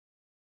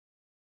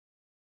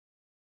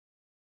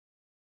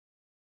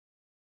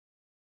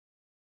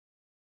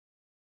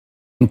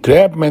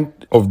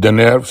Entrapment of the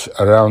nerves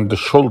around the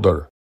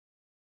shoulder.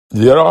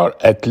 There are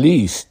at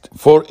least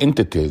 4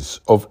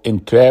 entities of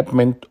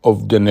entrapment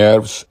of the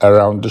nerves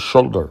around the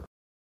shoulder.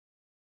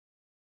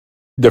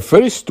 The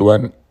first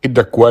one is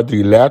the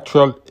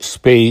quadrilateral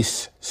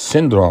space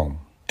syndrome,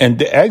 and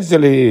the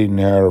axillary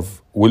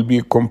nerve will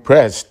be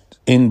compressed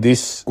in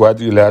this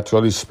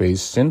quadrilateral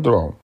space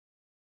syndrome.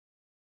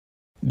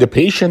 The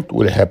patient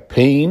will have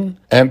pain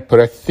and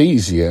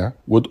paresthesia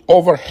with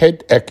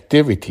overhead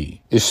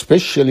activity,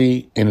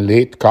 especially in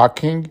late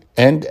cocking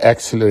and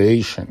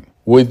acceleration,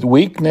 with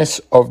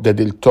weakness of the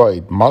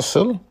deltoid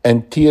muscle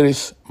and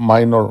teres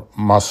minor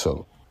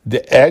muscle.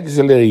 The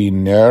axillary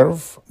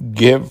nerve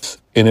gives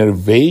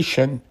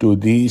innervation to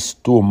these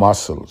two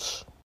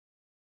muscles.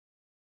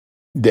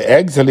 The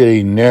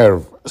axillary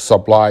nerve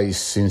supplies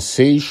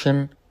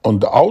sensation on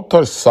the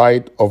outer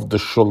side of the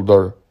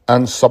shoulder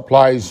and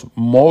supplies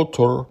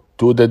motor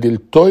to the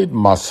deltoid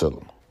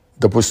muscle.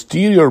 The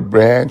posterior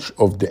branch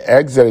of the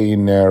axillary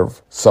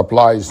nerve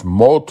supplies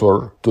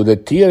motor to the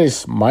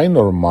teres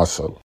minor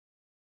muscle.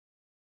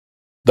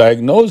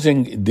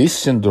 Diagnosing this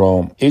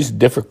syndrome is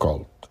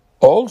difficult.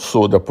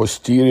 Also, the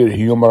posterior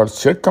humeral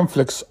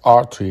circumflex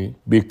artery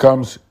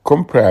becomes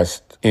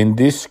compressed in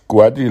this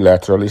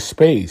quadrilateral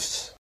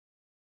space.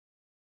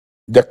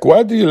 The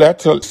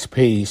quadrilateral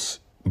space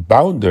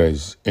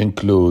boundaries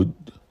include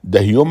the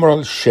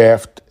humeral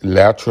shaft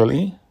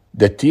laterally,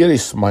 the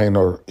teres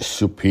minor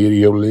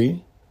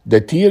superiorly, the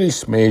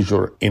teres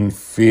major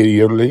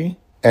inferiorly,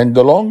 and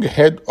the long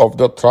head of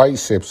the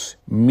triceps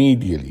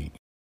medially.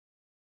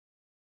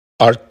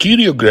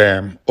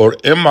 Arteriogram or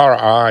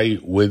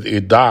MRI with a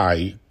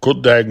dye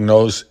could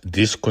diagnose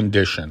this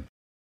condition.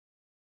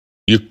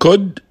 You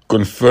could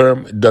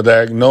confirm the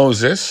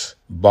diagnosis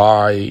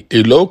by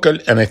a local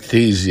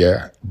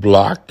anesthesia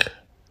block.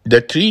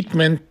 The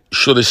treatment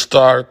should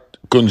start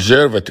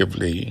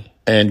conservatively,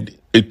 and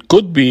it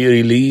could be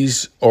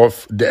release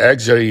of the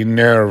axillary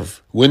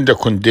nerve when the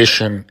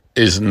condition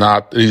is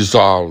not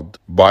resolved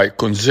by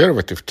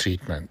conservative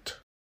treatment.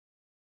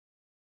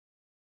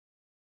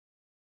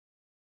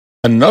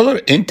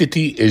 Another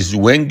entity is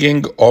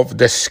winging of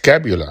the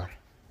scapula.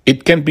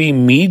 It can be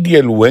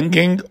medial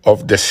winging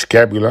of the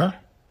scapula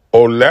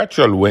or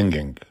lateral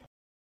winging.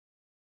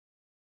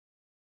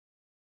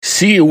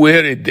 See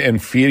where is the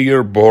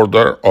inferior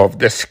border of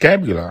the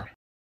scapula.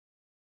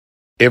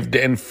 If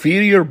the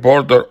inferior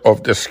border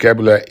of the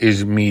scapula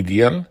is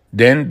medial,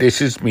 then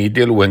this is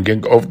medial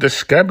winging of the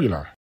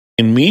scapula.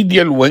 In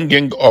medial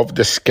winging of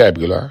the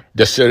scapula,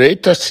 the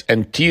serratus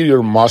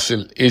anterior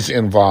muscle is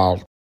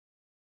involved.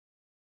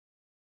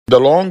 The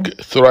long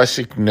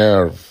thoracic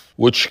nerve,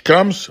 which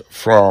comes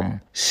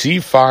from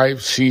C5,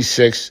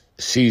 C6,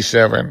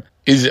 C7,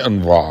 is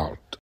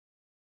involved.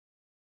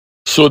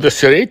 So the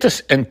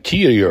serratus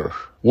anterior,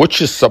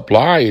 which is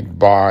supplied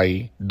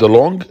by the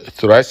long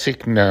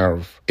thoracic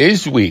nerve,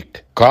 is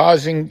weak,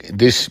 causing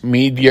this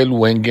medial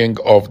winging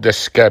of the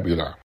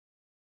scapula.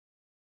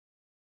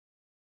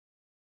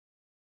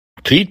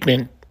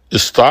 Treatment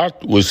start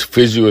with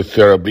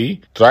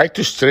physiotherapy. Try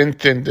to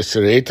strengthen the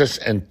serratus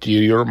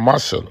anterior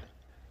muscle.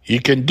 You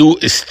can do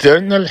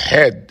external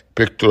head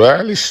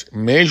pectoralis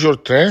major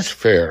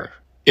transfer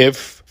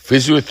if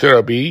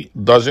physiotherapy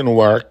doesn't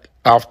work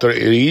after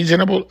a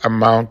reasonable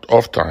amount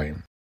of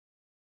time.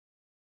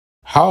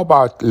 How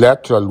about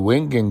lateral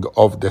winging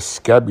of the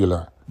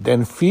scapula? The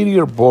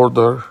inferior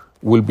border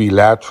will be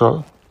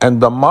lateral,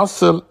 and the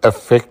muscle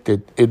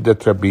affected is the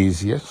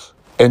trapezius,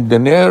 and the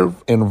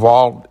nerve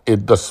involved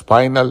is the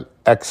spinal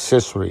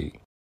accessory.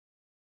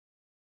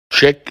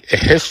 Check a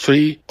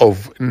history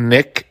of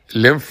neck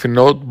lymph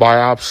node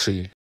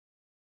biopsy.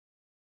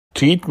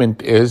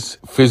 Treatment is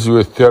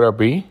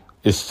physiotherapy,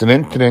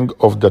 strengthening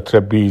of the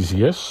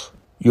trapezius.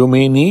 You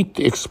may need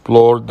to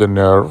explore the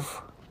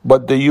nerve,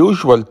 but the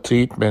usual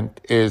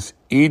treatment is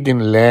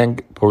Eden-Lang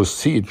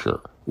procedure,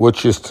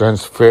 which is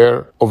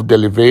transfer of the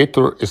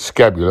levator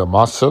scapular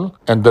muscle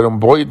and the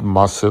rhomboid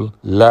muscle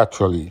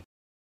laterally.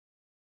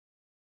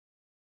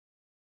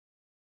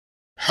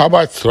 How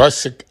about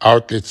thoracic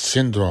outlet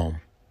syndrome?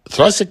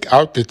 Thoracic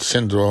outlet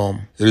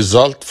syndrome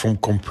results from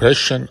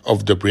compression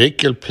of the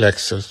brachial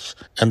plexus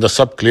and the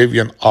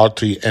subclavian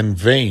artery and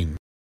vein.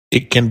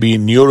 It can be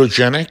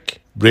neurogenic,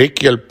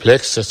 brachial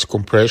plexus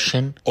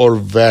compression, or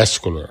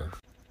vascular.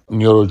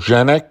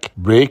 Neurogenic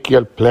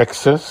brachial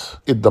plexus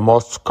is the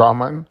most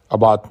common,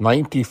 about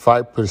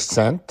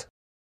 95%.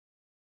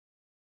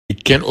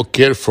 It can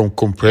occur from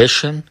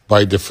compression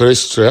by the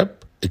first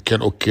rib. It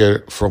can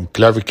occur from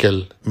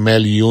clavicle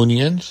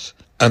malunions,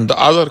 and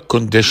other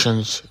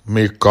conditions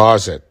may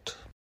cause it.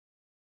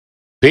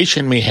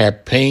 Patient may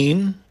have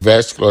pain,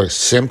 vascular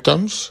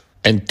symptoms,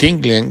 and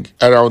tingling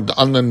around the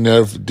ulnar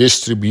nerve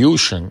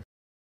distribution.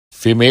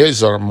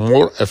 Females are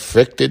more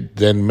affected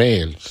than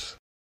males.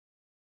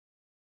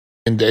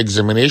 In the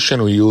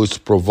examination, we use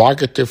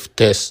provocative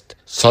tests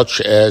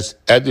such as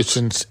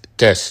Addison's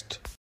test.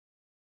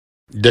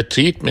 The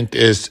treatment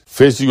is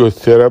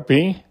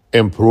physiotherapy,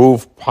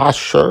 improve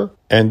posture,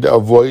 and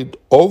avoid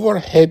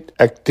overhead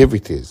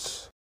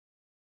activities.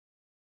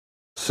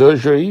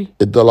 Surgery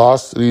is the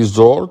last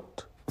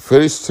resort,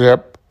 first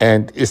step,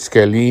 and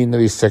scalene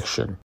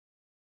resection.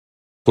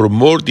 For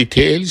more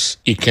details,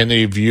 you can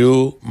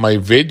review my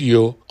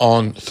video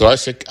on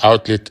thoracic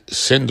outlet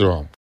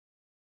syndrome.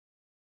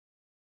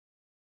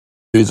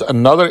 There is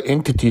another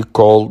entity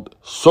called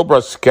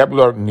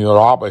suprascapular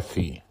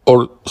neuropathy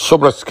or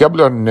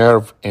suprascapular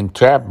nerve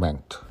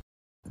entrapment.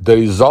 The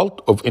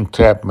result of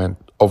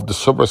entrapment of the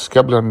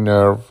suprascapular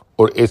nerve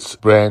or its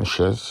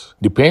branches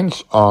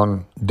depends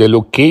on the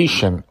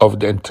location of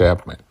the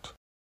entrapment.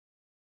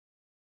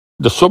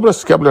 The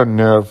suprascapular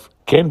nerve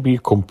can be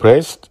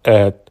compressed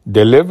at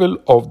the level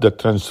of the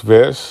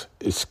transverse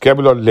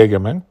scapular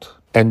ligament,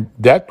 and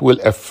that will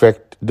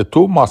affect the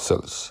two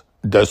muscles,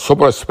 the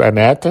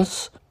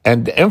supraspinatus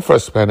and the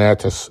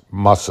infraspinatus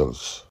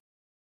muscles.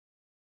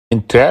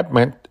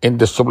 Entrapment in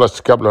the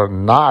suprascapular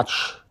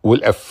notch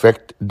will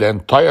affect the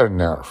entire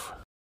nerve.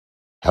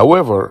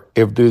 However,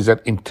 if there is an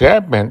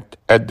entrapment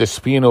at the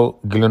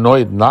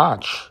sphenoglenoid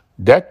notch,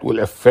 that will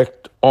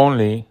affect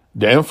only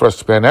the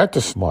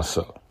infraspinatus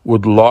muscle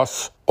with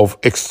loss of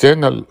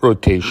external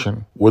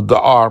rotation with the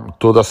arm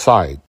to the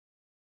side.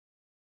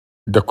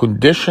 The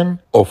condition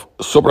of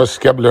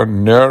suprascapular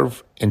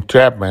nerve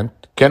entrapment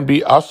can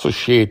be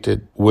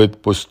associated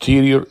with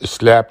posterior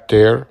slab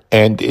tear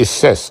and a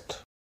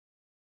cyst.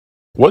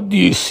 What do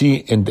you see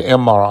in the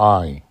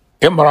MRI?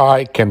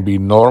 MRI can be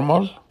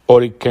normal,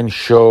 or it can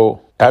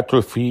show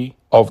atrophy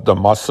of the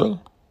muscle.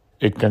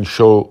 It can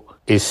show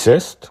a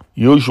cyst,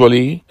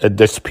 usually at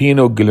the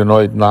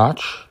sphenoglenoid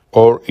notch,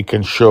 or it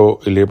can show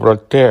a labral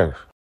tear.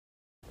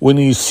 When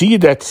you see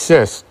that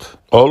cyst,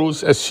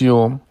 always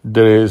assume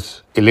there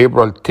is a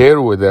labral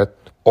tear with it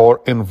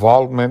or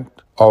involvement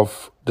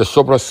of the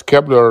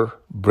suprascapular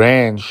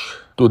branch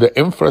to the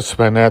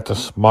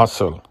infraspinatus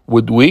muscle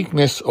with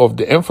weakness of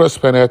the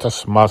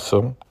infraspinatus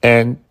muscle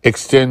and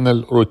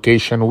external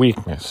rotation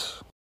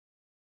weakness.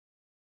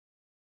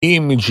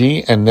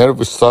 EMG and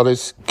nerve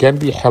studies can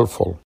be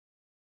helpful.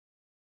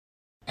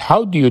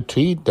 How do you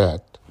treat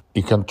that?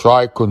 You can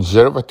try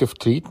conservative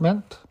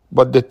treatment,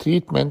 but the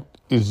treatment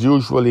is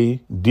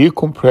usually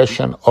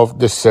decompression of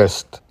the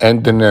cyst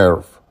and the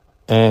nerve.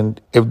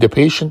 And if the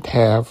patient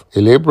have a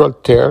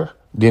labral tear,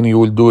 then you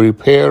will do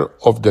repair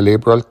of the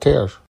labral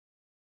tear.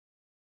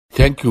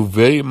 Thank you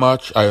very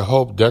much. I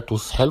hope that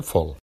was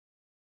helpful.